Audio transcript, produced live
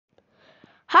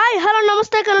Hi hello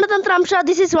ನಮಸ್ತೆ ಕನ್ನಡ ತಂತ್ರಾಂಶ.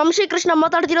 This is Vamshi Krishna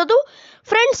ಮಾತಾಡ್ತಿರೋದು.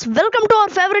 Friends, welcome to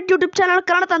our favourite YouTube channel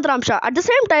Kannada ತಂತ್ರಾಂಶ. At the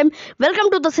same time welcome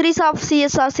to the series of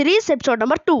CSR series episode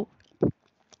number 2.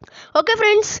 Okay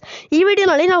friends, ಈ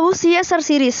ವಿಡಿಯೋನಲ್ಲಿ ನಾವು CSR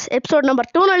series episode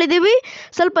number 2ನಲ್ಲಿದ್ದೀವಿ.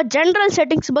 ಸ್ವಲ್ಪ general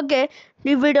settings ಬಗ್ಗೆ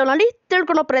ಈ ವಿಡಿಯೋನಲ್ಲಿ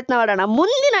ತಿಳ್ಕೊಳ್ಳೋ ಪ್ರಯತ್ನ ಮಾಡೋಣ.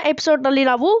 ಮುಂದಿನ ಎಪಿಸೋಡ್ನಲ್ಲಿ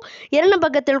ನಾವು ಎರಡನೇ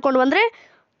ಬಗ್ಗೆ ತಿಳ್ಕೊಂಡು ಬಂದರೆ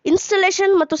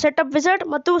ಇನ್ಸ್ಟಾಲೇಷನ್ ಮತ್ತು ಸೆಟಪ್ ವಿಸಿಟ್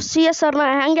ಮತ್ತು CSRನ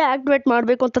ಹೇಗೆ ಆಕ್ಟಿವೇಟ್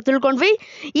ಮಾಡಬೇಕು ಅಂತ ತಿಳ್ಕೊಂಡ್ವಿ.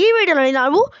 ಈ ವಿಡಿಯೋನಲ್ಲಿ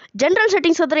ನಾವು ಜನರಲ್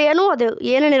ಸೆಟ್ಟಿಂಗ್ಸ್ ಅಂದರೆ ಏನು, ಅದು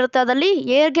ಏನೇನಿರುತ್ತೆ, ಅದರಲ್ಲಿ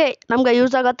ಹೇಗೆ ನಮ್ಗೆ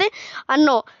ಯೂಸ್ ಆಗುತ್ತೆ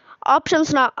ಅನ್ನೋ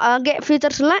ಆಪ್ಷನ್ಸ್ನ ಹಾಗೆ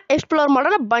ಫೀಚರ್ಸ್ನ ಎಕ್ಸ್ಪ್ಲೋರ್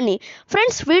ಮಾಡೋಣ. ಬನ್ನಿ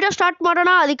ಫ್ರೆಂಡ್ಸ್, ವಿಡಿಯೋ ಸ್ಟಾರ್ಟ್ ಮಾಡೋಣ.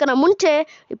 ಅದಕ್ಕಿಂತ ಮುಂಚೆ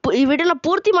ಈ ವಿಡಿಯೋನ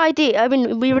ಪೂರ್ತಿ ಮಾಹಿತಿ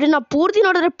ಈ ವಿಡಿಯೋನ ಪೂರ್ತಿ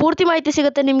ನೋಡಿದ್ರೆ ಪೂರ್ತಿ ಮಾಹಿತಿ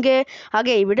ಸಿಗುತ್ತೆ ನಿಮಗೆ,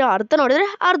 ಹಾಗೆ ಈ ವಿಡಿಯೋ ಅರ್ಧ ನೋಡಿದರೆ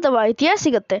ಅರ್ಧ ಮಾಹಿತಿಯೇ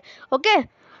ಸಿಗುತ್ತೆ. ಓಕೆ,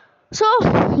 ಸೊ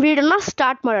ವಿಡಿಯೋನ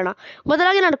ಸ್ಟಾರ್ಟ್ ಮಾಡೋಣ.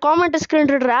 ಮೊದಲಾಗಿ ನಾನು ಕಾಮೆಂಟ್ ಸ್ಕ್ರೀನ್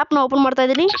ರೀಡರ್ ಆ್ಯಪ್ನ ಓಪನ್ ಮಾಡ್ತಾ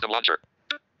ಇದ್ದೀನಿ.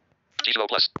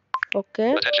 ಓಕೆ,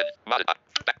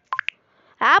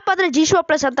 ಆ್ಯಪ್ ಆದರೆ ಜಿಶೋ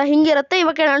ಪ್ಲಸ್ ಅಂತ ಹಿಂಗಿರುತ್ತೆ.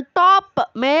 ಇವಾಗ ನಾನು ಟಾಪ್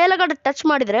ಮೇಲಗಡೆ ಟಚ್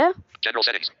ಮಾಡಿದರೆ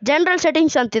ಜನರಲ್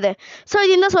ಸೆಟ್ಟಿಂಗ್ಸ್ ಅಂತಿದೆ. ಸೊ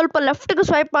ಇದರಿಂದ ಸ್ವಲ್ಪ ಲೆಫ್ಟ್ಗೆ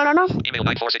ಸ್ವೈಪ್ ಮಾಡೋಣ.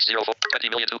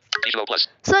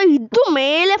 ಸೊ ಇದು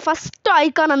ಮೇಲೆ ಫಸ್ಟ್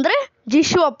ಐಕಾನ್ ಅಂದರೆ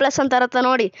ಜಿಶೋ ಪ್ಲಸ್ ಅಂತ ಇರುತ್ತೆ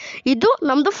ನೋಡಿ. ಇದು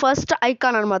ನಮ್ಮದು ಫಸ್ಟ್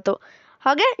ಐಕಾನ್ ಅನ್ಮಾತು.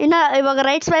 ಹಾಗೆ ಇನ್ನು ಇವಾಗ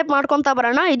ರೈಟ್ ಸ್ವೈಪ್ ಮಾಡ್ಕೊತಾ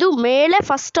ಬರೋಣ. ಇದು ಮೇಲೆ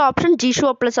ಫಸ್ಟ್ ಆಪ್ಷನ್ ಜಿಶೋ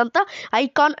ಪ್ಲಸ್ ಅಂತ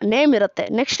ಐಕಾನ್ ನೇಮ್ ಇರುತ್ತೆ.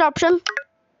 ನೆಕ್ಸ್ಟ್ ಆಪ್ಷನ್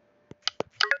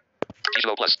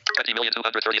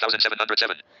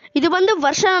ಇದು ಬಂದು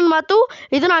ವರ್ಷನ್ ಅನ್ಮಾತು.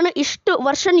 ಇದು ನಾನು ಇಷ್ಟು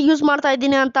ವರ್ಷನ್ ಯೂಸ್ ಮಾಡ್ತಾ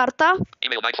ಇದ್ದೀನಿ ಅಂತ ಅರ್ಥ.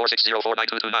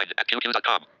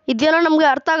 ಇದೇನೋ ನಮ್ಗೆ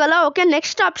ಅರ್ಥ ಆಗಲ್ಲ. Okay,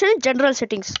 next option general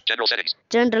settings.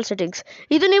 General settings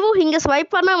ಇದು ನೀವು ಹಿಂಗೆ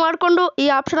ಸ್ವೈಪ್ ಅನ್ನ ಮಾಡಿಕೊಂಡು ಈ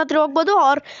ಆಪ್ಷನ್ ಹತ್ರ ಹೋಗ್ಬೋದು.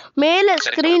 ಅವ್ರ ಮೇಲೆ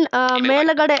ಸ್ಕ್ರೀನ್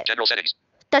ಮೇಲಗಡೆ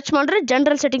ಟಚ್ ಮಾಡಿದ್ರೆ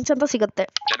ಜನರಲ್ ಸೆಟ್ಟಿಂಗ್ಸ್ ಅಂತ ಸಿಗುತ್ತೆ.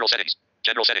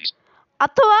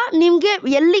 ಅಥವಾ ನಿಮಗೆ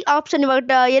ಎಲ್ಲಿ ಆಪ್ಷನ್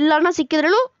ಇವಾಗ ಎಲ್ಲಾನ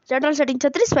ಸಿಕ್ಕಿದ್ರೂ ಜನರಲ್ ಸೆಟ್ಟಿಂಗ್ಸ್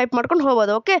ಹತ್ರ ಸ್ವೈಪ್ ಮಾಡ್ಕೊಂಡು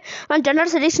ಹೋಗ್ಬೋದು. ಓಕೆ, ನಾನು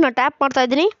ಜನರಲ್ ಸೆಟ್ಟಿಂಗ್ಸ್ನ ಟ್ಯಾಪ್ ಮಾಡ್ತಾ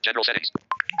ಇದ್ದೀನಿ.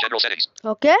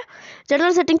 ಓಕೆ,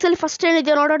 ಜನರಲ್ ಸೆಟ್ಟಿಂಗ್ಸಲ್ಲಿ ಫಸ್ಟ್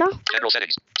ಏನಿದೆಯೋ ನೋಡೋಣ.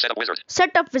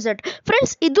 Setup visit.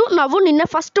 ಫ್ರೆಂಡ್ಸ್, ಇದು ನಾವು ನಿನ್ನೆ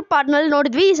ಫಸ್ಟ್ ಪಾರ್ಟ್ನಲ್ಲಿ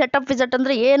ನೋಡಿದ್ವಿ. ಈ ಸೆಟಪ್ ವಿಸಿಟ್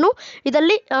ಅಂದರೆ ಏನು,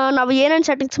 ಇದರಲ್ಲಿ ನಾವು ಏನೇನು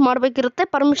ಸೆಟ್ಟಿಂಗ್ಸ್ ಮಾಡಬೇಕಿರುತ್ತೆ,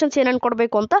 ಪರ್ಮಿಷನ್ಸ್ ಏನೇನು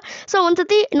ಕೊಡಬೇಕು ಅಂತ. ಸೊ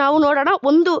ಒಂದ್ಸತಿ ನಾವು ನೋಡೋಣ.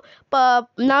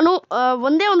 ನಾನು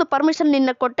ಒಂದೇ ಒಂದು ಪರ್ಮಿಷನ್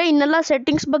ನಿನ್ನೆ ಕೊಟ್ಟೆ, ಇನ್ನೆಲ್ಲ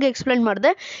ಸೆಟ್ಟಿಂಗ್ಸ್ ಬಗ್ಗೆ ಎಕ್ಸ್ಪ್ಲೇನ್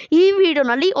ಮಾಡಿದೆ. ಈ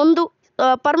ವಿಡಿಯೋನಲ್ಲಿ ಒಂದು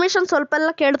ಪರ್ಮಿಷನ್ ಸ್ವಲ್ಪ ಎಲ್ಲ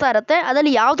ಕೇಳ್ತಾ ಇರುತ್ತೆ,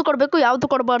 ಅದರಲ್ಲಿ ಯಾವ್ದು ಕೊಡಬೇಕು ಯಾವ್ದು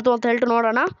ಕೊಡಬಾರ್ದು ಅಂತ ಹೇಳ್ಬಿಟ್ಟು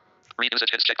ನೋಡೋಣ.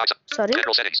 ಸಾರಿ,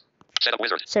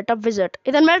 ಸೆಟಪ್ ವಿಸಿಟ್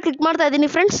ಇದನ್ನ ಮೇಲೆ ಕ್ಲಿಕ್ ಮಾಡ್ತಾ ಇದ್ದೀನಿ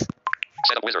ಫ್ರೆಂಡ್ಸ್.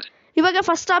 ಇವಾಗ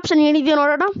ಫಸ್ಟ್ ಆಪ್ಷನ್ ಏನಿದೆಯೋ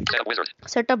ನೋಡೋಣ.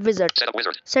 Setup visit.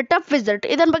 ಸೆಟಪ್ ವಿಸಿಟ್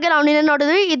ಇದನ್ನ ಬಗ್ಗೆ ನಾವು ನಿನ್ನೆ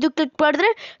ನೋಡಿದ್ವಿ. ಇದು ಕ್ಲಿಕ್ ಮಾಡಿದ್ರೆ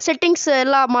ಸೆಟ್ಟಿಂಗ್ಸ್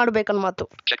ಎಲ್ಲ ಮಾಡ್ಬೇಕನ್ನ ಮಾತು.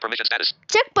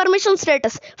 Check permission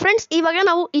status. ಫ್ರೆಂಡ್ಸ್, ಇವಾಗ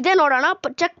ನಾವು ಇದೇ ನೋಡೋಣ.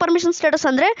 ಚೆಕ್ ಪರ್ಮಿಷನ್ ಸ್ಟೇಟಸ್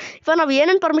ಅಂದರೆ ಇವಾಗ ನಾವು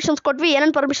ಏನೇನು ಪರ್ಮಿಷನ್ಸ್ ಕೊಟ್ವಿ,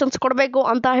 ಏನೇನು ಪರ್ಮಿಷನ್ಸ್ ಕೊಡಬೇಕು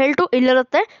ಅಂತ ಹೇಳ್ತು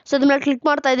ಇಲ್ಲಿರುತ್ತೆ. ಸೊ ಇದ್ರ ಮೇಲೆ ಕ್ಲಿಕ್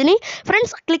ಮಾಡ್ತಾ ಇದ್ದೀನಿ.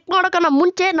 ಫ್ರೆಂಡ್ಸ್, ಕ್ಲಿಕ್ ಮಾಡೋಕ್ಕನ್ನ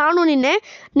ಮುಂಚೆ ನಾನು ನಿನ್ನೆ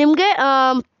ನಿಮಗೆ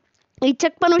ಈ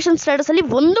ಚೆಕ್ ಪರ್ಮಿಷನ್ ಸ್ಟೇಟಸಲ್ಲಿ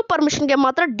ಒಂದು ಪರ್ಮಿಷನ್ಗೆ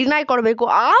ಮಾತ್ರ ಡಿನೈ ಕೊಡಬೇಕು.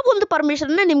 ಆ ಒಂದು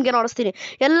ಪರ್ಮಿಷನ್ನೇ ನಿಮಗೆ ನೋಡಿಸ್ತೀನಿ.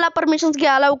 ಎಲ್ಲ ಪರ್ಮಿಷನ್ಸ್ಗೆ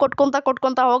ಅಲೌ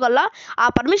ಕೊಟ್ಕೊತಾ ಹೋಗಲ್ಲ. ಆ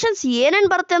ಪರ್ಮಿಷನ್ಸ್ ಏನೇನು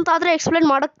ಬರುತ್ತೆ ಅಂತ ಆದರೆ ಎಕ್ಸ್ಪ್ಲೇನ್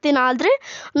ಮಾಡೋಕ್ತೀನಿ. ಆದರೆ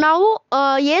ನಾವು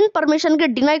ಏನು ಪರ್ಮಿಷನ್ಗೆ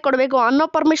ಡಿನೈ ಕೊಡಬೇಕು ಅನ್ನೋ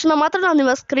ಪರ್ಮಿಷನ್ನ ಮಾತ್ರ ನಾನು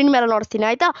ನಿಮ್ಮ ಸ್ಕ್ರೀನ್ ಮೇಲೆ ನೋಡಿಸ್ತೀನಿ,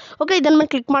 ಆಯಿತಾ? ಓಕೆ, ಇದನ್ನ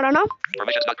ಮೇಲೆ ಕ್ಲಿಕ್ ಮಾಡೋಣ.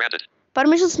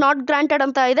 ಪರ್ಮಿಷನ್ಸ್ ನಾಟ್ ಗ್ರಾಂಟೆಡ್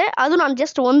ಅಂತ ಇದೆ. ಅದು ನಾನು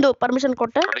ಜಸ್ಟ್ ಒಂದು ಪರ್ಮಿಷನ್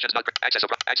ಕೊಟ್ಟೆ.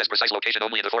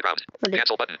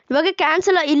 ಇವಾಗ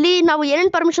ಕ್ಯಾನ್ಸಲ್. ಇಲ್ಲಿ ನಾವು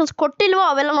ಏನೇನು ಪರ್ಮಿಷನ್ಸ್ ಕೊಟ್ಟಿಲ್ವೋ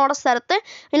ಅವೆಲ್ಲ ನೋಡಿಸ್ತಾ ಇರುತ್ತೆ.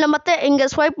 ಇಲ್ಲ ಮತ್ತೆ ಹಿಂಗೆ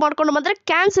ಸ್ವೈಪ್ ಮಾಡ್ಕೊಂಡು ಬಂದರೆ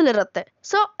ಕ್ಯಾನ್ಸಲ್ ಇರುತ್ತೆ.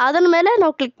 ಸೊ ಅದನ್ನ ಮೇಲೆ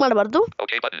ನಾವು ಕ್ಲಿಕ್ ಮಾಡಬಾರ್ದು.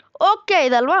 ಓಕೆ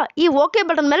ಇದಲ್ವಾ, ಈ ಓಕೆ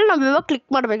ಬಟನ್ ಮೇಲೆ ನಾವು ಇವಾಗ ಕ್ಲಿಕ್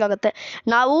ಮಾಡಬೇಕಾಗತ್ತೆ.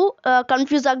 ನಾವು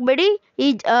ಕನ್ಫ್ಯೂಸ್ ಆಗಬೇಡಿ. ಈ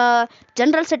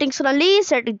ಜನರಲ್ ಸೆಟ್ಟಿಂಗ್ಸ್ನಲ್ಲಿ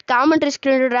ಕಾಮೆಂಟ್ರಿ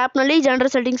ಸ್ಕ್ರೀನ್ ರೀಡರ್ ಆ್ಯಪ್ನಲ್ಲಿ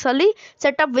general ಸೆಟ್ಟಿಂಗ್ಸಲ್ಲಿ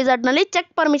setup ವಿಸಿಟ್ನಲ್ಲಿ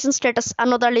check permission status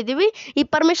ಅನ್ನೋದಲ್ಲಿದ್ದೀವಿ. ಈ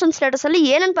ಪರ್ಮಿಷನ್ ಸ್ಟೇಟಸಲ್ಲಿ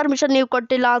ಏನೇನು ಪರ್ಮಿಷನ್ ನೀವು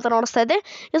ಕೊಟ್ಟಿಲ್ಲ ಅಂತ ನೋಡಿಸ್ತಾ ಇದೆ.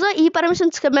 ಸೊ ಈ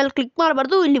ಪರ್ಮಿಷನ್ಸ್ ಮೇಲೆ ಕ್ಲಿಕ್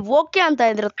ಮಾಡಬಾರ್ದು. ಇಲ್ಲಿ ಓಕೆ ಅಂತ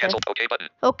ಇದಿರುತ್ತೆ.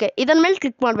 ಓಕೆ, ಇದನ್ನ ಮೇಲೆ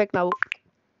ಕ್ಲಿಕ್ ಮಾಡ್ಬೇಕು ನಾವು.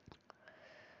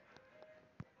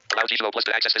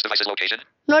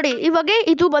 ನೋಡಿ, ಇವಾಗ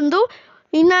ಇದು ಬಂದು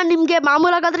ಇನ್ನು ನಿಮಗೆ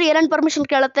ಮಾಮೂಲಾಗಾದರೆ ಏನೇನು ಪರ್ಮಿಷನ್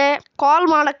ಕೇಳುತ್ತೆ, ಕಾಲ್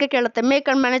ಮಾಡೋಕ್ಕೆ ಕೇಳುತ್ತೆ. Make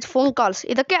and manage phone calls,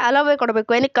 ಇದಕ್ಕೆ ಅಲವೇ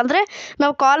ಕೊಡಬೇಕು. ಏನಕ್ಕಂದರೆ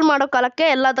ನಾವು ಕಾಲ್ ಮಾಡೋ ಕಾಲಕ್ಕೆ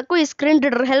ಎಲ್ಲದಕ್ಕೂ ಈ ಸ್ಕ್ರೀನ್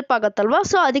ರೀಡರ್ ಹೆಲ್ಪ್ ಆಗುತ್ತಲ್ವ.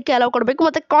 ಸೊ ಅದಕ್ಕೆ ಅಲವ್ ಕೊಡಬೇಕು.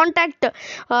 ಮತ್ತು ಕಾಂಟ್ಯಾಕ್ಟ್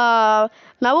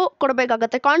ನಾವು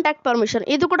ಕೊಡಬೇಕಾಗತ್ತೆ. ಕಾಂಟ್ಯಾಕ್ಟ್ ಪರ್ಮಿಷನ್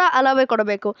ಇದು ಕೂಡ ಅಲವೇ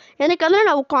ಕೊಡಬೇಕು. ಏನಕ್ಕಂದರೆ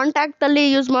ನಾವು ಕಾಂಟ್ಯಾಕ್ಟಲ್ಲಿ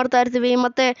ಯೂಸ್ ಮಾಡ್ತಾ ಇರ್ತೀವಿ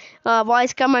ಮತ್ತು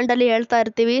ವಾಯ್ಸ್ ಕಮಾಂಡಲ್ಲಿ ಹೇಳ್ತಾ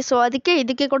ಇರ್ತೀವಿ. ಸೊ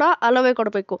ಇದಕ್ಕೆ ಕೂಡ ಅಲವೇ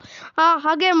ಕೊಡಬೇಕು.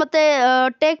 ಹಾಗೆ ಮತ್ತು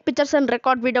take pictures and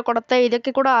record video ಕೊಡುತ್ತೆ.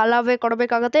 ಇದಕ್ಕೆ ಕೂಡ ಅಲವೇ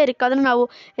ಕೊಡಬೇಕಾಗತ್ತೆ. ಇದಕ್ಕಾದರೆ ನಾವು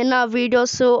ವೀಡಿಯೋಸು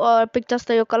ಪಿಕ್ಚರ್ಸ್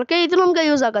ತೆಗಿಯೋಕ್ಕೆ ಇದು ನಮಗೆ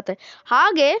ಯೂಸ್ ಆಗುತ್ತೆ.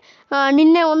 ಹಾಗೆ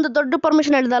ನಿನ್ನೆ ಒಂದು ದೊಡ್ಡ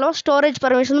ಪರ್ಮಿಷನ್ ಹೇಳಿದಲ್ವ, ಸ್ಟೋರೇಜ್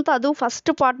ಪರ್ಮಿಷನ್ ಅಂತ, ಅದು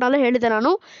ಫಸ್ಟ್ ಪಾರ್ಟ್ನಲ್ಲೇ ಹೇಳಿದೆ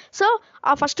ನಾನು. ಸೊ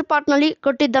ಆ ಫಸ್ಟ್ ಪಾರ್ಟ್ನಲ್ಲಿ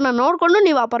ಕೊಟ್ಟಿದ್ದನ್ನು ನೋಡಿಕೊಂಡು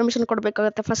ನೀವು ಆ ಪರ್ಮಿಷನ್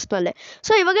ಕೊಡಬೇಕಾಗತ್ತೆ ಫಸ್ಟ್ನಲ್ಲೇ.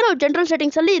 ಸೊ ಇವಾಗ ನಾವು ಜನರಲ್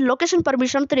ಸೆಟ್ಟಿಂಗ್ಸಲ್ಲಿ ಲೊಕೇಶನ್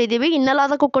ಪರ್ಮಿಷನ್ ಅಂತ ಇದ್ದೀವಿ, ಇನ್ನೆಲ್ಲ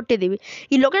ಅದಕ್ಕೂ ಕೊಟ್ಟಿದ್ದೀವಿ.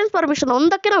 ಈ ಲೊಕೇಶನ್ ಪರ್ಮಿಷನ್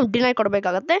ಒಂದಕ್ಕೆ ನಾವು ಡಿನೈ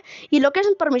ಕೊಡಬೇಕಾಗತ್ತೆ. ಈ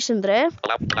ಲೊಕೇಶನ್ ಪರ್ಮಿಷನ್ ಅಂದರೆ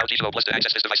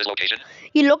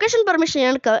ಈ ಲೊಕೇಶನ್ ಪರ್ಮಿಷನ್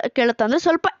ಏನು ಕೇಳುತ್ತೆ ಅಂದರೆ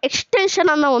ಸ್ವಲ್ಪ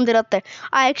ಎಕ್ಸ್ಟೆನ್ಷನ್ ಅನ್ನೋ ಒಂದಿರುತ್ತೆ.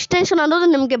 ಆ ಎಕ್ಸ್ಟೆನ್ಷನ್ ಅನ್ನೋದು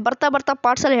ನಿಮಗೆ ಬರ್ತಾ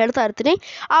ಪಾರ್ಟ್ಸಲ್ಲಿ ಹೇಳ್ತಾ ಇರ್ತೀನಿ.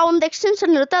 ಆ ಒಂದು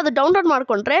ಎಕ್ಸ್ಟೆನ್ಷನ್ ಇರುತ್ತೆ, ಅದು ಡೌನ್ಲೋಡ್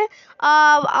ಮಾಡಿಕೊಂಡ್ರೆ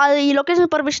ಈ ಲೊಕೇಶನ್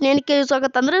ಪರ್ಮಿಷನ್ ಏನಕ್ಕೆ ಯೂಸ್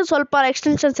ಆಗುತ್ತೆ ಅಂದರೆ ಸ್ವಲ್ಪ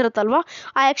ಎಕ್ಸ್ಟೆನ್ಷನ್ಸ್ ಇರುತ್ತಲ್ವ,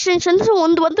 ಆ ಎಕ್ಸ್ಟೆನ್ಷನ್ಸ್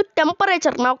ಒಂದು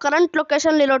ಟೆಂಪರೇಚರ್, ನಾವು ಕರೆಂಟ್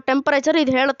ಲೊಕೇಶನ್ಲಿರೋ ಟೆಂಪರೇಚರ್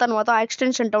ಇದು ಹೇಳುತ್ತೆ ಅನ್ನೋದು ಆ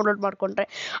ಎಕ್ಸ್ಟೆನ್ಷನ್ ಡೌನ್ಲೋಡ್ ಮಾಡಿಕೊಂಡ್ರೆ.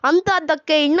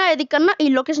 ಅಂಥದ್ದಕ್ಕೆ ಇನ್ನೂ ಇದಕ್ಕನ್ನು ಈ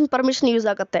ಲೊಕೇಶನ್ ಪರ್ಮಿಷನ್ ಯೂಸ್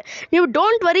ಆಗುತ್ತೆ. ನೀವು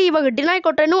ಡೋಂಟ್ ವರಿ, ಇವಾಗ ಡಿನೈ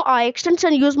ಕೊಟ್ಟರೇನು ಆ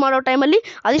ಎಕ್ಸ್ಟೆನ್ಷನ್ ಯೂಸ್ ಮಾಡೋ ಟೈಮಲ್ಲಿ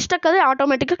ಅದಿಷ್ಟಕ್ಕಾದ್ರೆ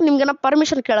ಆಟೋಮೆಟಿಕಾಗಿ ನಿಮ್ಗೆ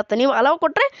ಪರ್ಮಿಷನ್ ಕೇಳುತ್ತೆ, ನೀವು ಅಲೌ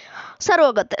ಕೊಟ್ಟರೆ ಸರಿ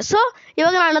ಹೋಗುತ್ತೆ. ಸೊ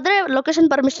ಇವಾಗ ನಾನಾದರೆ ಲೊಕೇಶನ್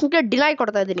ಪರ್ಮಿಷನ್ಗೆ ಡಿನೈ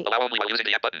ಕೊಡ್ತಾ ಇದ್ದೀನಿ.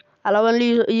 Allow only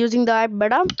using the app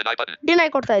ಬೇಡ, ಡಿನೈ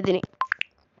ಕೊಡ್ತಾ ಇದ್ದೀನಿ.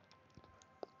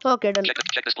 Okay done.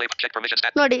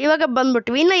 ನೋಡಿ ಇವಾಗ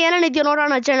ಬಂದ್ಬಿಟ್ವಿ. ಇನ್ನು ಏನೇನಿದೆಯೋ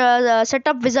ನೋಡೋಣ.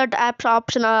 ಸೆಟಪ್ ವಿಸಿಟ್ ಆ್ಯಪ್ಸ್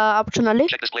ಆಪ್ಷನಲ್ಲಿ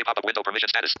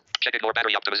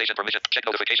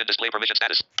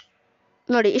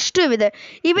ನೋಡಿ ಇಷ್ಟು ಇದೆ.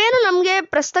 ಇವೇನು ನಮಗೆ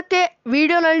ಪ್ರಸ್ತುತಕ್ಕೆ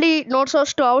ವಿಡಿಯೋನಲ್ಲಿ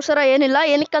ನೋಡಿಸೋಷ್ಟು ಅವಸರ ಏನಿಲ್ಲ.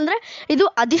 ಏನಕ್ಕಂದರೆ ಇದು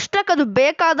ಅದಿಷ್ಟಕ್ಕೆ ಅದು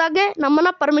ಬೇಕಾದಾಗೆ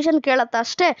ನಮ್ಮನ್ನು ಪರ್ಮಿಷನ್ ಕೇಳುತ್ತೆ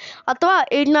ಅಷ್ಟೇ. ಅಥವಾ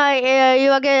ಇನ್ನು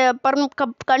ಇವಾಗ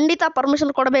ಖಂಡಿತ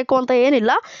ಪರ್ಮಿಷನ್ ಕೊಡಬೇಕು ಅಂತ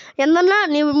ಏನಿಲ್ಲ. ಏನನ್ನ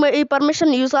ನೀವು ಈ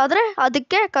ಪರ್ಮಿಷನ್ ಯೂಸ್ ಆದರೆ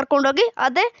ಅದಕ್ಕೆ ಕರ್ಕೊಂಡೋಗಿ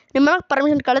ಅದೇ ನಿಮ್ಮನ್ನ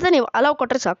ಪರ್ಮಿಷನ್ ಕೇಳುತ್ತೆ, ನೀವು ಅಲೌ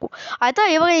ಕೊಟ್ಟರೆ ಸಾಕು. ಆಯಿತಾ?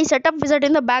 ಇವಾಗ ಈ ಸೆಟಪ್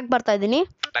ವಿಸಿಟಿಂದ ಬ್ಯಾಕ್ ಬರ್ತಾ ಇದ್ದೀನಿ.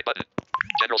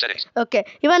 ಓಕೆ,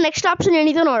 ಇವಾಗ ನೆಕ್ಸ್ಟ್ ಆಪ್ಷನ್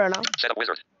ಏನಿದೆ ನೋಡೋಣ.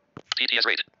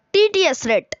 TTS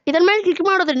rate. ಇದರ ಮೇಲೆ ಕ್ಲಿಕ್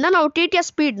ಮಾಡೋದ್ರಿಂದ ನಾವು TTS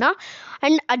ಸ್ಪೀಡ್ನ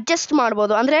ಅಡ್ಜಸ್ಟ್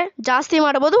ಮಾಡ್ಬೋದು, ಅಂದರೆ ಜಾಸ್ತಿ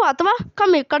ಮಾಡ್ಬೋದು ಅಥವಾ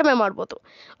ಕಡಿಮೆ ಮಾಡ್ಬೋದು.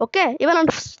 ಓಕೆ, ಇವಾಗ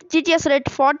ನಾನು TTS ರೇಟ್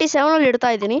 47 ಇಡ್ತಾ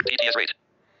ಇದ್ದೀನಿ.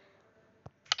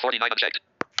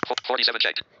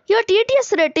 ಇವಾಗ TTS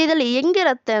ರೇಟ್ ಇದರಲ್ಲಿ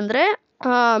ಹೆಂಗಿರುತ್ತೆ ಅಂದರೆ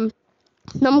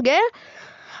ನಮಗೆ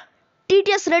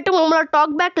TTS ರೇಟ್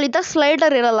ಟಾಕ್ ಬ್ಯಾಕ್ಲಿದ್ದ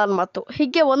ಸ್ಲೈಡರ್ ಇರಲ್ಲ ಮತ್ತು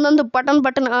ಹೀಗೆ ಒಂದೊಂದು ಬಟನ್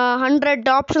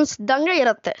 100 ಆಪ್ಷನ್ಸ್ ಇದ್ದಂಗೆ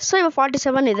ಇರುತ್ತೆ. ಸೊ ಇವಾಗ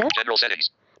 47 ಇದೆ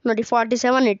ನೋಡಿ,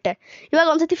 47 ಇಟ್ಟೆ. ಇವಾಗ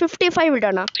ಒಂದ್ಸತಿ 55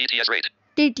 ಇಡೋಣ.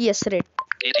 TTS ರೇಟ್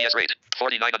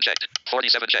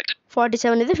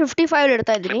 47 ಇದೆ, 55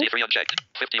 ಇಡ್ತಾ ಇದ್ದೀನಿ.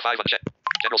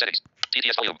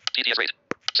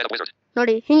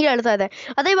 ನೋಡಿ ಹಿಂಗೆ ಹೇಳ್ತಾ ಇದೆ.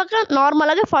 ಅದೇ ಇವಾಗ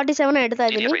ನಾರ್ಮಲ್ ಆಗಿ 47 ಇಡ್ತಾ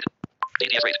ಇದ್ದೀನಿ.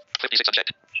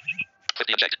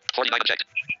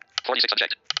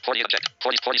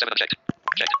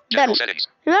 ಡನ್.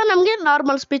 ಇವಾಗ ನಮಗೆ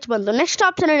ನಾರ್ಮಲ್ ಸ್ಪೀಚ್ ಬಂತು. ನೆಕ್ಸ್ಟ್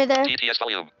ಆಪ್ಷನ್ ಏನಿದೆ?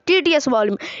 TTS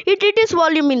volume. ಈ TTS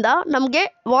ವಾಲ್ಯೂಮಿಂದ ನಮಗೆ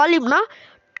ವಾಲ್ಯೂಮ್ನ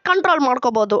ಕಂಟ್ರೋಲ್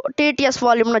ಮಾಡ್ಕೋಬೋದು. TTS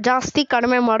ವಾಲ್ಯೂಮ್ನ ಜಾಸ್ತಿ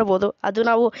ಕಡಿಮೆ ಮಾಡ್ಬೋದು. ಅದು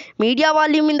ನಾವು ಮೀಡಿಯಾ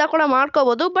ವಾಲ್ಯೂಮಿಂದ ಕೂಡ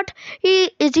ಮಾಡ್ಕೋಬೋದು. ಬಟ್ ಈ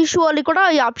ಇಶ್ಯೂ ಅಲ್ಲಿ ಕೂಡ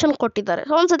ಈ ಆಪ್ಷನ್ ಕೊಟ್ಟಿದ್ದಾರೆ.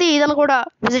 ಒಂದ್ಸತಿ ಇದನ್ನು ಕೂಡ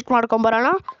ವಿಸಿಟ್ ಮಾಡ್ಕೊಂಬರೋಣ.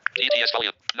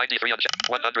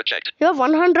 ಇವಾಗ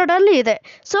 100 ಅಲ್ಲಿ ಇದೆ.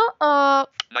 ಸೊ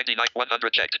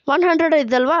 100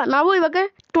 ಇದಲ್ವಾ, ನಾವು ಇವಾಗ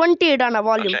 20 ಇಡೋಣ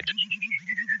ವಾಲ್ಯೂಮ್.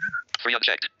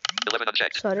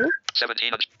 ಸಾರಿ,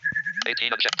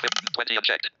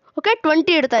 ಓಕೆ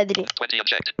 20 ಇಡ್ತಾ ಇದ್ದೀನಿ.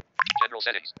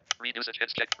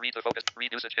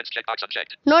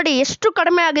 ನೋಡಿ ಎಷ್ಟು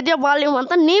ಕಡಿಮೆ ಆಗಿದೆಯೋ ವಾಲ್ಯೂಮ್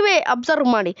ಅಂತ ನೀವೇ ಅಬ್ಸರ್ವ್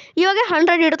ಮಾಡಿ. ಇವಾಗ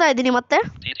 100 ಇಡ್ತಾ ಇದ್ದೀನಿ ಮತ್ತೆ.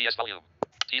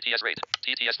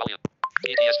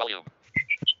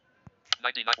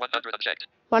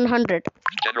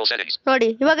 ನೋಡಿ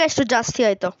ಇವಾಗ ಎಷ್ಟು ಜಾಸ್ತಿ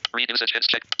ಆಯ್ತು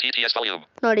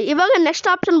ನೋಡಿ. ಇವಾಗ ನೆಕ್ಸ್ಟ್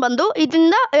ಆಪ್ಷನ್ ಬಂದು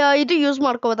ಇದರಿಂದ ಇದು ಯೂಸ್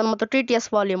ಮಾಡ್ಕೋಬೋದು ಮತ್ತು TTS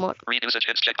volume.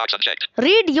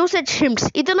 Read usage hymns.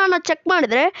 ಇದನ್ನ ನಾವು ಚೆಕ್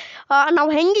ಮಾಡಿದ್ರೆ ನಾವು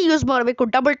ಹೆಂಗೆ ಯೂಸ್ ಮಾಡಬೇಕು,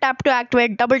 double tap to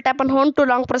activate, double tap ಅನ್ನು ಹೋನ್ ಟು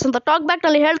ಲಾಂಗ್ ಪ್ರೆಸ್ ಅಂತ ಟಾಕ್ ಬ್ಯಾಕ್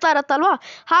ನಲ್ಲಿ ಹೇಳ್ತಾ ಇರತ್ತಲ್ವಾ,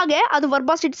 ಹಾಗೆ ಅದು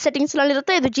ವರ್ಬಾಸಿಟಿ ಸೆಟ್ಟಿಂಗ್ಸ್ ನಲ್ಲಿ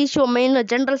ಇರುತ್ತೆ. ಇದು GCO ಮೈನ್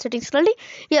ಜನರಲ್ ಸೆಟ್ಟಿಂಗ್ಸ್ ನಲ್ಲಿ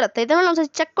ಇರುತ್ತೆ. ಇದನ್ನ ನಾವು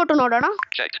ಚೆಕ್ ಕೊಟ್ಟು ನೋಡೋಣ.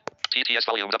 TTS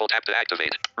volume double tap to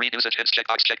activate. Read usage hints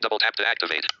checkbox check double tap to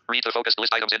activate. Read the focused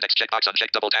list items index checkbox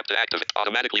uncheck double tap to activate.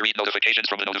 Automatically read notifications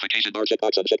from the notification bar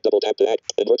checkbox uncheck double tap to act.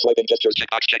 Invert swiping gestures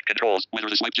checkbox check controls. Whether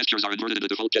the swipe gestures are inverted in the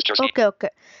default gesture.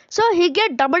 Okay. So ಹೀಗೆ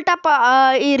double tap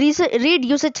ಈ read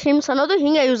usage hymns ಅನ್ನೋದು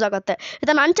ಹಿಂಗೆ use ಆಗುತ್ತೆ.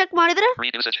 ಇದನ್ನ unchecked ಮಾಡಿದ್ರೆ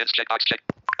read usage hints checkbox check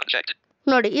unchecked.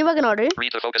 ನೋಡಿ ಇವಾಗ ನೋಡಿ.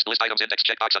 Read the focused list items index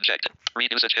checkbox unchecked.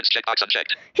 Read usage hints checkbox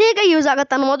unchecked. ಹೀಗೆ ಯೂಸ್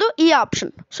ಆಗುತ್ತೆ ಅನ್ನೋದು ಈ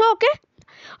ಆಪ್ಷನ್. ಸೊ ಓಕೆ,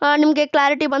 ನಿಮಗೆ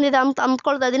ಕ್ಲಾರಿಟಿ ಬಂದಿದೆ ಅಂತ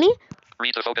ಅಂದ್ಕೊಳ್ತಾ ಇದ್ದೀನಿ.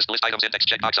 Read the focused list items index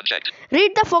checkbox unchecked.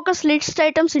 Read the focused list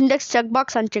items index checkbox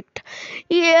unchecked.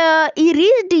 ಈ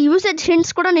read usage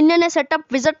hints ಕೂಡ ನಿನ್ನೆನೆ ಸೆಟಪ್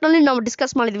ವಿಸಿಟ್ನಲ್ಲಿ ನಾವು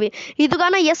ಡಿಸ್ಕಸ್ ಮಾಡಿದ್ವಿ.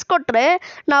 ಇದಗಾನ ಎಸ್ ಕೊಟ್ಟರೆ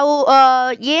ನಾವು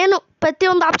ಏನು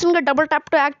ಪ್ರತಿಯೊಂದು ಆಪ್ಷನ್ಗೆ ಡಬಲ್ ಟ್ಯಾಪ್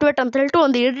ಟು ಆಕ್ಟಿವೇಟ್ ಅಂತ ಹೇಳ್ಬಿಟ್ಟು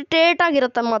ಒಂದು ಇರಿಟೇಟ್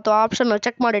ಆಗಿರುತ್ತೆ ಮತ್ತು ಆಪ್ಷನ್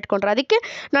ಚೆಕ್ ಮಾಡಿ ಇಟ್ಕೊಂಡ್ರೆ. ಅದಕ್ಕೆ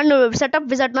ನಾನು ಸೆಟಪ್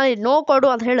ವಿಸಿಟ್ನಲ್ಲಿ ನೋ ಕೊಡು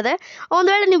ಅಂತ ಹೇಳಿದೆ. ಒಂದು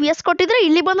ವೇಳೆ ನೀವು ಎಸ್ ಕೊಟ್ಟಿದ್ರೆ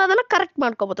ಇಲ್ಲಿ ಬಂದು ಅದನ್ನು ಕರೆಕ್ಟ್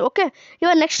ಮಾಡ್ಕೋಬೋದು. ಓಕೆ,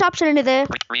 ಇವಾಗ ನೆಕ್ಸ್ಟ್ ಆಪ್ಷನ್ ಏನಿದೆ?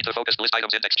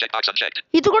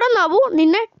 ಇದು ಕೂಡ ನಾವು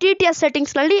ನಿನ್ನೆ TTS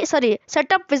ಸೆಟ್ಟಿಂಗ್ಸ್ನಲ್ಲಿ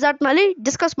ಸೆಟಪ್ ವಿಸಿಟ್ನಲ್ಲಿ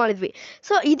ಡಿಸ್ಕಸ್ ಮಾಡಿದ್ವಿ.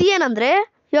 ಸೊ ಇದೇನಂದರೆ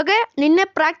ಇವಾಗ ನಿನ್ನೆ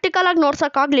ಪ್ರಾಕ್ಟಿಕಲ್ ಆಗಿ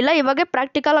ನೋಡ್ಸೋಕ್ಕಾಗಲಿಲ್ಲ, ಇವಾಗ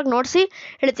ಪ್ರಾಕ್ಟಿಕಲ್ ಆಗಿ ನೋಡಿಸಿ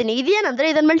ಹೇಳ್ತೀನಿ. ಇದೇನಂದರೆ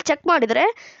ಇದನ್ನ ಮೇಲೆ ಚೆಕ್ ಮಾಡಿದರೆ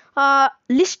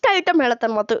ಲಿಸ್ಟ್ ಐಟಮ್ ಹೇಳುತ್ತೆ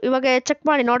ಮತ್ತು ಇವಾಗ ಚೆಕ್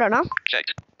ಮಾಡಿ ನೋಡೋಣ.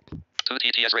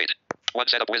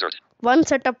 1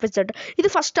 ಸೆಟಪ್ ವಿಸಿಟ್. ಇದು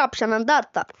ಫಸ್ಟ್ ಆಪ್ಷನ್ ಅಂತ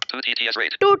ಅರ್ಥ. 2 TTS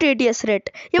rate. 2 TTS rate.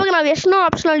 ಇವಾಗ ನಾವು ಎಷ್ಟೋ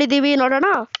ಆಪ್ಷನ್ ಇದ್ದೀವಿ ನೋಡೋಣ.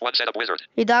 1 setup wizard.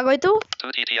 ಇದಾಗೋಯ್ತು.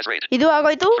 2 TTS rate. ಇದು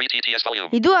ಆಗೋಯ್ತು. 3 TTS volume.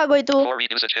 ಇದು ಆಗೋಯ್ತು. 4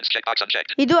 read usage hints checkbox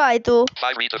unchecked. ಇದು ಆಯ್ತು.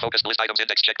 5 read the focused list items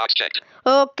index checkbox checked.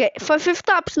 Okay,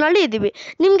 fifth option ಅಲ್ಲಿ ಇದ್ದೀವಿ.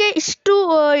 ನಿಮಗೆ ಇಷ್ಟು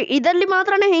ಇದರಲ್ಲಿ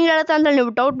ಮಾತ್ರನೇ ಹಿಂಗೆ ಹೇಳುತ್ತೆ ಅಂತ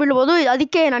ನೀವು ಡೌಟ್ ಬೀಳ್ಬೋದು.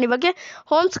 ಅದಕ್ಕೆ ನಾನು ಇವಾಗ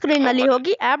ಹೋಮ್ ಸ್ಕ್ರೀನ್ ನಲ್ಲಿ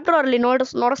ಹೋಗಿ ಆಪ್ ಡ್ರಾವರ್ ಅಲ್ಲಿ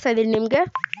ನೋಡಿಸ್ತಾ ಇದ್ದೀನಿ ನಿಮಗೆ.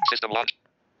 System launch.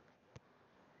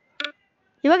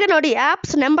 ಇವಾಗ ನೋಡಿ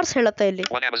ಆಪ್ಸ್ ನಂಬರ್ಸ್ ಹೇಳುತ್ತೆ ಇಲ್ಲಿ.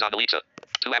 1 Amazon Alexa.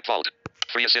 2 App Vault.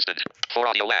 3 Assistant. 4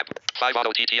 Audio Lab. 5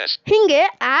 Auto TTS. ಹಿಂಗೆ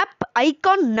ಆಪ್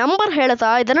ಐಕಾನ್ ನಂಬರ್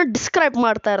ಹೇಳ್ತಾ ಇದನ್ನ ಡಿಸ್ಕ್ರೈಬ್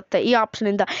ಮಾಡ್ತಾ ಇರುತ್ತೆ ಈ ಆಪ್ಷನ್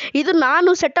ಇಂದ. ಇದು ನಾನು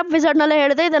ಸೆಟಪ್ ವಿಜಾರ್ಡ್ ನಲ್ಲೇ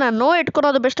ಹೇಳಿದೆ, ಇದನ್ನ ನೋ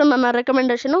ಇಟ್ಕೊಳೋದು ಬೆಸ್ಟ್ ನನ್ನ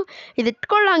ರೆಕಮೆಂಡೇಶನ್. ಇದು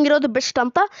ಇಟ್ಕೊಳ್ಳಂಗಿರೋದು ಬೆಸ್ಟ್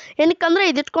ಅಂತ. ಏನಕ್ಕಂದ್ರೆ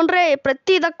ಇದು ಇಟ್ಕೊಂಡ್ರೆ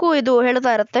ಪ್ರತಿ ಇದಕ್ಕೂ ಇದು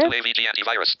ಹೇಳ್ತಾ ಇರುತ್ತೆ.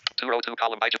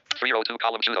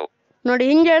 ನೋಡಿ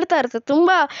ಹಿಂಗೆ ಹೇಳ್ತಾ ಇರುತ್ತೆ.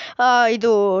 ತುಂಬ ಇದು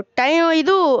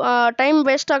ಟೈಮ್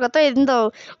ವೇಸ್ಟ್ ಆಗುತ್ತೆ. ಇದರಿಂದ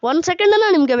 1 ಸೆಕೆಂಡನ್ನ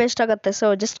ನಿಮಗೆ ವೇಸ್ಟ್ ಆಗುತ್ತೆ. So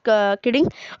just kidding.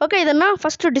 ಓಕೆ, ಇದನ್ನು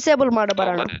ಫಸ್ಟ್ ಡಿಸೇಬಲ್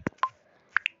ಮಾಡಬರೋಣ.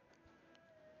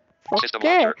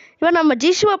 ಓಕೆ, ಇವಾಗ ನಮ್ಮ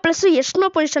ಜಿಶುವ ಪ್ಲಸ್ ಎಷ್ಟೋ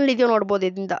ಪೊಸಿಷನ್ ಇದೆಯೋ ನೋಡ್ಬೋದು.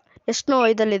 ಇದರಿಂದ ಎಷ್ಟೋ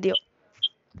ಇದಲ್ಲಿದೆಯೋ.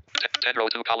 10 row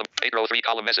 2 column 8 row 3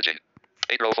 column messaging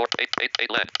 8 row 4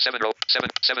 8 len 7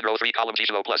 row 3 column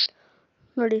Gishuo plus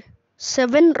ನೋಡಿ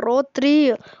 7 row 3.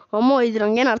 ಅಮ್ಮೋ, ಇದು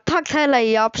ನಂಗೇನು ಅರ್ಥ ಆಗ್ತಾ ಇಲ್ಲ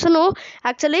ಈ ಆಪ್ಷನು.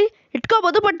 ಆ್ಯಕ್ಚುಲಿ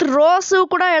ಇಟ್ಕೋಬೋದು, ಬಟ್ ರೋಸು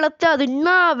ಕೂಡ ಹೇಳುತ್ತೆ, ಅದು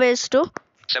ಇನ್ನೂ waste.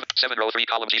 7 row 3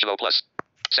 column Gishuo plus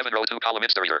 7 row 2 column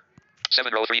interior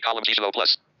 7 row 3 column Gishuo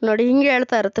plus ನೋಡಿ ಹಿಂಗೆ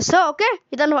ಹೇಳ್ತಾ ಇರುತ್ತೆ. ಸೊ ಓಕೆ,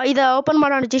 ಇದು ಓಪನ್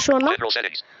ಮಾಡೋಣ ಜಿಶುವನ್ನ.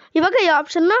 ಇವಾಗ ಈ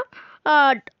ಆಪ್ಷನ್ನ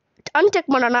ಅನ್ಚೆಕ್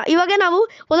ಮಾಡೋಣ. ಇವಾಗ ನಾವು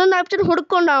ಒಂದೊಂದು ಆಪ್ಷನ್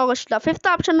ಹುಡ್ಕೊಂಡು ಆಗೋಷ್ಟಿಲ್ಲ. ಫಿಫ್ತ್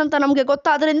ಆಪ್ಷನ್ ಅಂತ ನಮಗೆ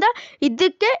ಗೊತ್ತಾದ್ರಿಂದ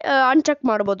ಇದಕ್ಕೆ ಅನ್ಚೆಕ್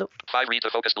ಮಾಡ್ಬೋದು.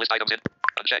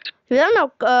 ಇವಾಗ ನಾವು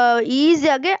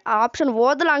ಈಸಿಯಾಗಿ ಆಪ್ಷನ್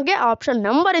ಓದಲಾಂಗೆ ಆಪ್ಷನ್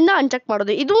ನಂಬರಿಂದ ಅನ್ಚೆಕ್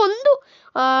ಮಾಡೋದು. ಇದು ಒಂದು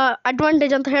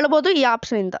ಅಡ್ವಾಂಟೇಜ್ ಅಂತ ಹೇಳ್ಬೋದು ಈ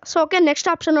ಆಪ್ಷನ್ ಇಂದ. ಸೊ ಓಕೆ, ನೆಕ್ಸ್ಟ್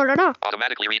ಆಪ್ಷನ್ ನೋಡೋಣ.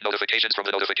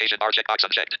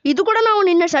 ಇದು ಕೂಡ ನಾವು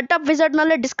ನಿನ್ನೆ ಸೆಟಪ್ ವಿಜಾರ್ಡ್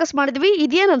ನಲ್ಲೇ ಡಿಸ್ಕಸ್ ಮಾಡಿದ್ವಿ.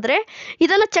 ಇದೇನಂದ್ರೆ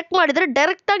ಇದನ್ನ ಚೆಕ್ ಮಾಡಿದ್ರೆ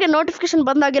ಡೈರೆಕ್ಟ್ ಆಗಿ ನೋಟಿಫಿಕೇಶನ್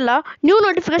ಬಂದಾಗೆಲ್ಲ ನ್ಯೂ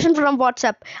ನೋಟಿಫಿಕೇಶನ್ ಫ್ರಮ್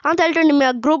ವಾಟ್ಸ್ಆ್ಯಪ್ ಅಂತ ಹೇಳ್ತಾರೆ.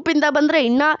 ನಿಮ್ಮ ಗ್ರೂಪ್ ಇಂದ ಬಂದ್ರೆ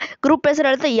ಇನ್ನ ಗ್ರೂಪ್ ಹೆಸರು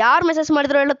ಹೇಳುತ್ತೆ, ಯಾರು ಮೆಸೇಜ್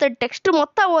ಮಾಡಿದ್ರು ಹೇಳುತ್ತೆ, ಟೆಕ್ಸ್ಟ್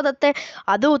ಮೊತ್ತ ಓದುತ್ತೆ.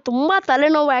 ಅದು ತುಂಬಾ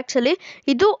ತಲೆನೋವು ಆ್ಯಕ್ಚುಲಿ.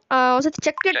 ಇದು ಒಂದ್ಸತಿ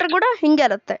ಚೆಕ್ ಇಟ್ಟರೆ ಕೂಡ ಹಿಂಗೆ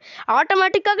ಇರುತ್ತೆ.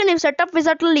 ಆಟೋಮ್ಯಾಟಿಕ್ ಆಗಿ ನೀವು ಸೆಟಪ್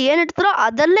ವಿಜಾರ್ಡ್ ನಲ್ಲಿ ಏನು ಇಡ್ತೀರೋ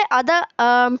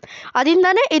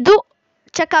ಅದರಿಂದಾನೇ ಇದು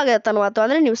ಚೆಕ್ ಆಗಿರುತ್ತೆ ಅನ್ನುವಂಥ.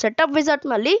 ಅಂದರೆ ನೀವು ಸೆಟಪ್ ವಿಜಾರ್ಡ್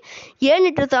ನಲ್ಲಿ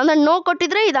ಏನಿಟ್ಟಿರುತ್ತೆ ಅಂದರೆ ನೋ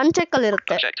ಕೊಟ್ಟಿದ್ರೆ ಇದು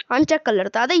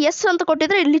ಅನ್ಚೆಕ್ಕಲ್ಲಿರುತ್ತೆ, ಅದೇ ಎಸ್ ಅಂತ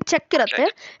ಕೊಟ್ಟಿದ್ರೆ ಇಲ್ಲಿ ಚೆಕ್ ಇರುತ್ತೆ.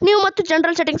 ನೀವು ಮತ್ತು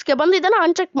ಜನರಲ್ ಸೆಟ್ಟಿಂಗ್ಸ್ಗೆ ಬಂದು ಇದನ್ನು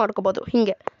ಅನ್ಚೆಕ್ ಮಾಡ್ಕೋಬಹುದು.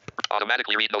 ಹಿಂಗೆ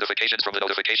automatically read notifications from the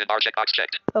notification bar checkbox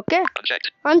checked. Okay. Unchecked.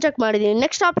 Uncheck ಮಾಡಿದೀನಿ.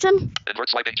 Next option. Invert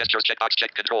swiping gestures checkbox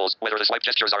check controls whether the swipe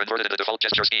gestures are inverted in the default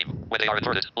gesture scheme. When they are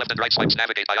inverted, left and right swipes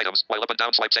navigate by items while up and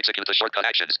down swipes execute the shortcut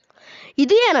actions.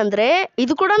 ಇದು ಏನಂದ್ರೆ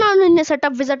ಇದು ಕೂಡ ನಾನು ನಿನ್ನೆ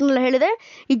setup wizard ನಲ್ಲಿ ಹೇಳಿದೆ.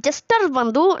 ಈ gesture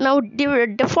ಬಂದು ನಾವು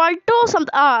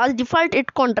ಡಿಫಾಲ್ಟ್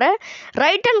ಇಟ್ಕೊಂಡ್ರೆ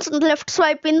ರೈಟ್ ಅಂಡ್ ಲೆಫ್ಟ್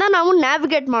ಸ್ವೈಪ್ ಇಂದ ನಾವು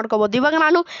ನ್ಯಾವಿಗೇಟ್ ಮಾಡ್ಕೋಬಹುದು. ಇವಾಗ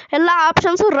ನಾನು ಎಲ್ಲ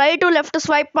ಆಪ್ಷನ್ಸ್ ರೈಟ್ ಲೆಫ್ಟ್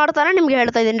ಸ್ವೈಪ್ ಮಾಡ್ತಾರೆ ನಿಮ್ಗೆ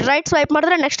ಹೇಳ್ತಾ ಇದ್ದೀನಿ. ರೈಟ್ ಸ್ವೈಪ್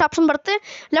ಮಾಡಿದ್ರೆ ನೆಕ್ಸ್ಟ್ ಆಪ್ಷನ್ ಬರುತ್ತೆ,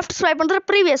 ಲೆಫ್ಟ್ ಸ್ವೈಪ್ ಮಾಡಿದ್ರೆ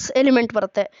ಪ್ರೀವಿಯಸ್ ಎಲಿಮೆಂಟ್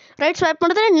ಬರುತ್ತೆ, ರೈಟ್ ಸ್ವೈಪ್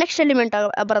ಮಾಡಿದ್ರೆ ನೆಕ್ಸ್ಟ್ ಎಲಿಮೆಂಟ್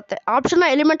ಬರುತ್ತೆ. ಆಪ್ಷನ್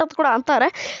ಎಲಿಮೆಂಟ್ ಅಂತ ಕೂಡ ಅಂತಾರೆ.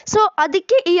 ಸೊ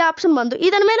ಅದಕ್ಕೆ ಈ ಆಪ್ಷನ್ ಬಂದು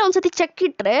ಇದರ ಮೇಲೆ ಒಂದ್ಸತಿ ಚೆಕ್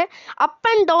ಇಟ್ಟರೆ ಅಪ್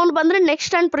ಆ್ಯಂಡ್ ಡೌನ್ ಬಂದರೆ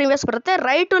ನೆಕ್ಸ್ಟ್ ಆ್ಯಂಡ್ ಪ್ರೀವಿಯಸ್ ಬರುತ್ತೆ,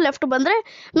 ರೈಟು ಲೆಫ್ಟ್ ಬಂದರೆ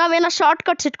ನಾವೇನೋ ಶಾರ್ಟ್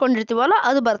ಕಟ್ಸ್ ಇಟ್ಕೊಂಡಿರ್ತೀವಲ್ಲ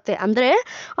ಅದು ಬರುತ್ತೆ. ಅಂದರೆ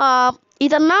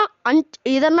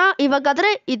ಇದನ್ನ ಇವಾಗಾದ್ರೆ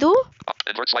ಇದು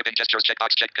invert swiping gestures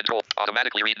checkbox check control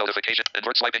automatically read notification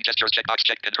invert swiping gestures checkbox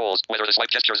check controls whether the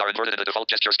swipe gestures are inverted in the default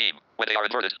gesture scheme. When they are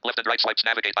inverted, left and right swipes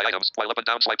navigate by items while up and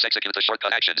down swipes execute the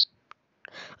shortcut actions.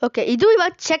 Okay, ಇದು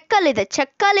ಇವಾಗ ಚೆಕ್ಕಲ್ಲಿದೆ.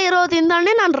 ಚೆಕ್ಕಲ್ಲಿ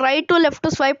ಇರೋದ್ರಿಂದಾನೇ ನಾನು right left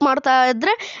swipe ಮಾಡ್ತಾ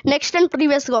ಇದ್ದರೆ next and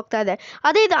ಪ್ರೀವಿಯಸ್ಗೆ ಹೋಗ್ತಾ ಇದೆ.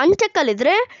 ಅದೇ ಇದು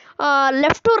ಅನ್ಚೆಕ್ಕಲ್ಲಿದ್ದರೆ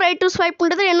left right swipe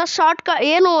ಮಾಡಿದ್ರೆ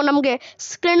ಏನು ನಮಗೆ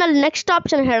ಸ್ಕ್ರೀನಲ್ಲಿ ನೆಕ್ಸ್ಟ್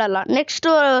ಆಪ್ಷನ್ ಹೇಳಲ್ಲ. ನೆಕ್ಸ್ಟು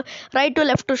ರೈಟು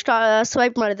ಲೆಫ್ಟು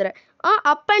ಸ್ವೈಪ್ ಮಾಡಿದರೆ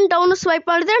ಅಪ್ ಆ್ಯಂಡ್ ಡೌನ್ ಸ್ವೈಪ್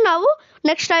ಮಾಡಿದರೆ ನಾವು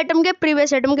ನೆಕ್ಸ್ಟ್ ಐಟಮ್ಗೆ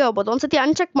ಪ್ರೀವಿಯಸ್ ಐಟಮ್ಗೆ ಹೋಗ್ಬೋದು. ಒಂದ್ಸತಿ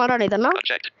ಅನ್ಚೆಕ್ ಮಾಡೋಣ ಇದನ್ನು.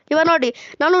 ಇವಾಗ ನೋಡಿ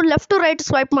ನಾನು ಲೆಫ್ಟು ರೈಟ್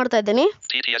ಸ್ವೈಪ್ ಮಾಡ್ತಾ ಇದ್ದೀನಿ.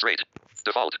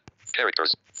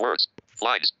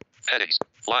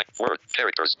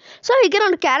 ಸೊ ಹೀಗೆ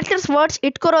ನಾನು ಕ್ಯಾರೆಕ್ಟರ್ಸ್ ವರ್ಡ್ಸ್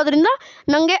ಇಟ್ಕೊರೋದ್ರಿಂದ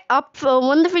ನನಗೆ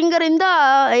ಒಂದು ಫಿಂಗರಿಂದ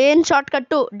ಏನು ಶಾರ್ಟ್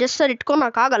ಕಟ್ಟು ಜೆಸ್ಟರ್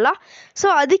ಇಟ್ಕೊಳಕ್ಕಾಗಲ್ಲ. ಸೊ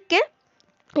ಅದಕ್ಕೆ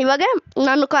ಇವಾಗ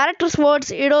ನಾನು ಕ್ಯಾರೆಕ್ಟರ್ಸ್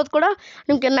ವರ್ಡ್ಸ್ ಇಡೋದು ಕೂಡ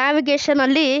ನಿಮಗೆ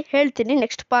ನ್ಯಾವಿಗೇಷನಲ್ಲಿ ಹೇಳ್ತೀನಿ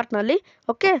ನೆಕ್ಸ್ಟ್ ಪಾರ್ಟ್ನಲ್ಲಿ.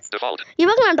 ಓಕೆ,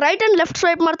 ಇವಾಗ ನಾನು ರೈಟ್ ಆ್ಯಂಡ್ ಲೆಫ್ಟ್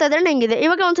ಸ್ವೈಪ್ ಮಾಡ್ತಾ ಇದ್ರೆ ಹೆಂಗಿದೆ.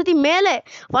 ಇವಾಗ ಒಂದ್ಸತಿ ಮೇಲೆ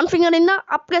ಒಂದು ಫಿಂಗರಿಂದ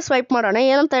ಅಪ್ಗೆ ಸ್ವೈಪ್ ಮಾಡೋಣ,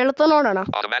 ಏನಂತ ಹೇಳ್ತಾ ನೋಡೋಣ.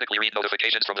 Automatically read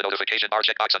notifications from the notification bar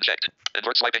checkbox unchecked.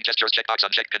 Invert swiping gestures checkbox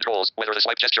unchecked controls whether the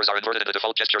swipe gestures are inverted in the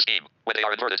default gesture scheme. When they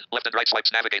are inverted, left and right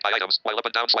swipes navigate by items while up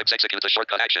and down swipes execute the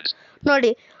shortcut actions.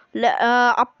 ನೋಡಿ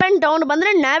up and down ಬಂದರೆ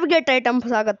navigate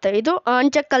items ಆಗುತ್ತೆ. ಇದು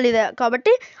ಅನ್ಚೆಕ್ಕಲ್ಲಿದೆ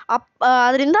కాబట్టి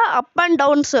ಅದರಿಂದ up and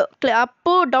downs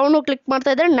Appu down click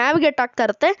ಮಾಡ್ತಾ ಇದ್ರೆ navigate ಆಗ್ತಾ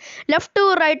ಇರುತ್ತೆ. ಲೆಫ್ಟು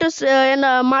ರೈಟು ಏನು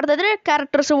ಮಾಡ್ತಾ ಇದ್ರೆ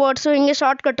ಕ್ಯಾರೆಕ್ಟರ್ಸ್ ವರ್ಡ್ಸು ಹಿಂಗೆ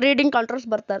ಶಾರ್ಟ್ ಕಟ್ ರೀಡಿಂಗ್ ಕಂಟ್ರೋಲ್ಸ್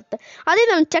ಬರ್ತಾ ಇರುತ್ತೆ. ಅದೇ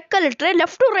ನಾನು ಚೆಕ್ಕಲ್ಲಿಟ್ಟರೆ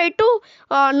ಲೆಫ್ಟು ರೈಟು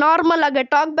ನಾರ್ಮಲ್ ಆಗಿ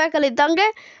ಟಾಕ್ ಬ್ಯಾಕಲ್ಲಿ ಇದ್ದಂಗೆ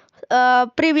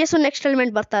ಪ್ರೀವಿಯಸ್ ನೆಕ್ಸ್ಟ್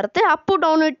ಎಲಿಮೆಂಟ್ ಬರ್ತಾ ಇರುತ್ತೆ. ಅಪ್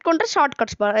ಡೌನ್ ಇಟ್ಕೊಂಡ್ರೆ ಶಾರ್ಟ್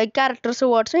ಕಟ್ಸ್ ಕ್ಯಾರೆಕ್ಟರ್ಸ್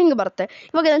ವರ್ಡ್ಸ್ ಹಿಂಗೆ ಬರುತ್ತೆ.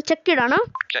 ಇವಾಗ ಇದನ್ನು ಚೆಕ್ ಇಡೋಣ.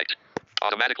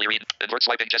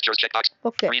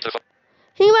 ಓಕೆ,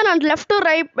 ಈಗ ನಾನು ಲೆಫ್ಟ್ ಟು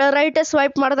ರೈಟ್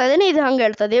ಸ್ವೈಪ್ ಮಾಡ್ತಾ ಇದ್ದೀನಿ, ಇದು ಹಂಗೆ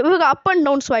ಹೇಳ್ತದೆ. ಇವಾಗ ಅಪ್ ಆ್ಯಂಡ್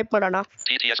ಡೌನ್ ಸ್ವೈಪ್ ಮಾಡೋಣ.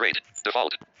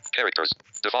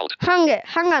 ಹಂಗೆ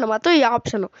ಮತ್ತು ಈ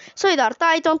ಆಪ್ಷನು. ಸೊ ಇದು ಅರ್ಥ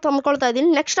ಆಯಿತು ಅಂತ ಅಂದ್ಕೊಳ್ತಾ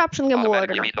ಇದ್ದೀನಿ. ನೆಕ್ಸ್ಟ್ ಆಪ್ಷನ್ಗೆ ಮೂವ್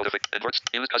ಮಾಡೋಣ.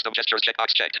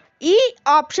 ಈ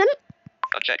ಆಪ್ಷನ್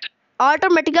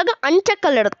ಆಟೋಮೆಟಿಕ್ ಆಗಿ ಅನ್ಚೆಕ್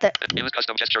ಅಲ್ಲಿ ಇರುತ್ತೆ.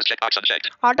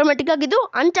 ಆಟೋಮೆಟಿಕ್ ಆಗಿ ಇದು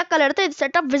ಅನ್ಚೆಕ್ ಅಲ್ಲಿ ಇರುತ್ತೆ. ಇದು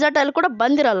ಸೆಟಪ್ ವಿಸಿಟ್ ಅಲ್ಲಿ ಕೂಡ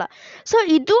ಬಂದಿರಲ್ಲ. ಸೊ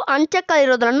ಇದು ಅನ್ಚೆಕ್ ಅಲ್ಲಿ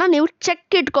ಇರೋದ್ರನ್ನ ನೀವು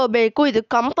ಚೆಕ್ ಇಟ್ಕೋಬೇಕು. ಇದು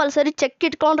ಕಂಪಲ್ಸರಿ ಚೆಕ್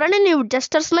ಇಟ್ಕೊಂಡ್ರೆ ನೀವು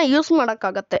ಜೆಸ್ಟರ್ಸ್ನ ಯೂಸ್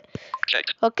ಮಾಡೋಕ್ಕಾಗತ್ತೆ.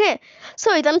 ಓಕೆ, ಸೊ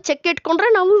ಇದನ್ನು ಚೆಕ್ ಇಟ್ಕೊಂಡ್ರೆ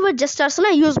ನಾವು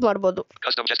ಜೆಸ್ಟರ್ಸ್ನ ಯೂಸ್ ಮಾಡ್ಬೋದು.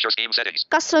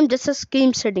 ಕಸ್ಟಮ್ ಜೆಸ್ಟರ್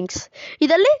ಸ್ಕೀಮ್ ಸೆಟ್ಟಿಂಗ್ಸ್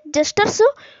ಇದರಲ್ಲಿ ಜೆಸ್ಟರ್ಸು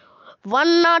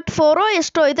 104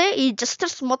 ಎಷ್ಟೋ ಇದೆ. ಈ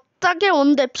ಜೆಸ್ಟರ್ಸ್ ಮೊತ್ತಕ್ಕೆ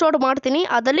ಒಂದು ಎಪಿಸೋಡ್ ಮಾಡ್ತೀನಿ,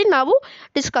 ಅದರಲ್ಲಿ ನಾವು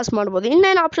ಡಿಸ್ಕಸ್ ಮಾಡ್ಬೋದು.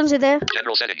 ಇನ್ನೇನು ಆಪ್ಷನ್ಸ್ ಇದೆ?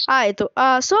 ಆಯಿತು.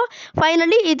 ಸೊ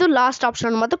ಫೈನಲಿ ಇದು ಲಾಸ್ಟ್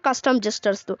ಆಪ್ಷನ್ ಮತ್ತು ಕಸ್ಟಮ್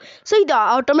ಜೆಸ್ಟರ್ಸ್ದು. ಸೊ ಇದು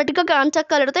ಆಟೋಮೆಟಿಕ್ಕಾಗಿ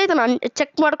ಅನ್ಚೆಕ್ಕಲ್ಲಿ ಇರುತ್ತೆ. ಇದನ್ನು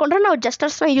ಚೆಕ್ ಮಾಡಿಕೊಂಡ್ರೆ ನಾವು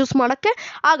ಜೆಸ್ಟರ್ಸ್ನ ಯೂಸ್ ಮಾಡೋಕ್ಕೆ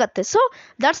ಆಗುತ್ತೆ. So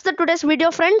that's the today's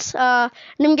video friends.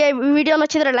 ನಿಮಗೆ ವಿಡಿಯೋ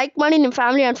ನಚ್ಚಿದರೆ ಲೈಕ್ ಮಾಡಿ, ನಿಮ್ಮ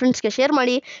ಫ್ಯಾಮಿಲಿ ಆ್ಯಂಡ್ ಫ್ರೆಂಡ್ಸ್ಗೆ ಶೇರ್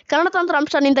ಮಾಡಿ. ಕನ್ನಡ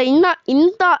ತಂತ್ರಾಂಶನಿಂದ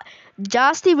ಇಂಥ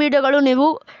ಜಾಸ್ತಿ ವಿಡಿಯೋಗಳು ನೀವು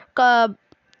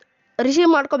ರಿಸೀವ್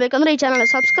ಮಾಡ್ಕೋಬೇಕಂದ್ರೆ ಈ ಚಾನಲ್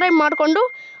ಸಬ್ಸ್ಕ್ರೈಬ್ ಮಾಡಿಕೊಂಡು,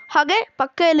 ಹಾಗೆ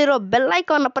ಪಕ್ಕದಲ್ಲಿರೋ ಬೆಲ್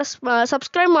ಐಕಾನ್ನ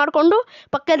ಸಬ್ಸ್ಕ್ರೈಬ್ ಮಾಡಿಕೊಂಡು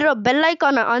ಪಕ್ಕದಲ್ಲಿರೋ ಬೆಲ್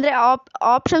ಐಕಾನ್ ಅಂದರೆ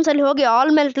ಆಪ್ಷನ್ಸಲ್ಲಿ ಹೋಗಿ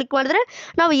ಆಲ್ ಮೇಲೆ ಕ್ಲಿಕ್ ಮಾಡಿದ್ರೆ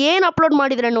ನಾವು ಏನು ಅಪ್ಲೋಡ್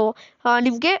ಮಾಡಿದ್ರೂ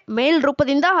ನಿಮಗೆ ಮೇಲ್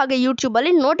ರೂಪದಿಂದ ಹಾಗೆ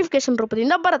ಯೂಟ್ಯೂಬಲ್ಲಿ ನೋಟಿಫಿಕೇಶನ್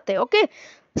ರೂಪದಿಂದ ಬರುತ್ತೆ. Okay,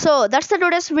 so that's the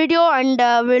today's video and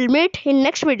will meet in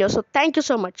next video. So thank you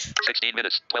so much. 16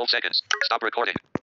 minutes, 12 seconds. Stop recording.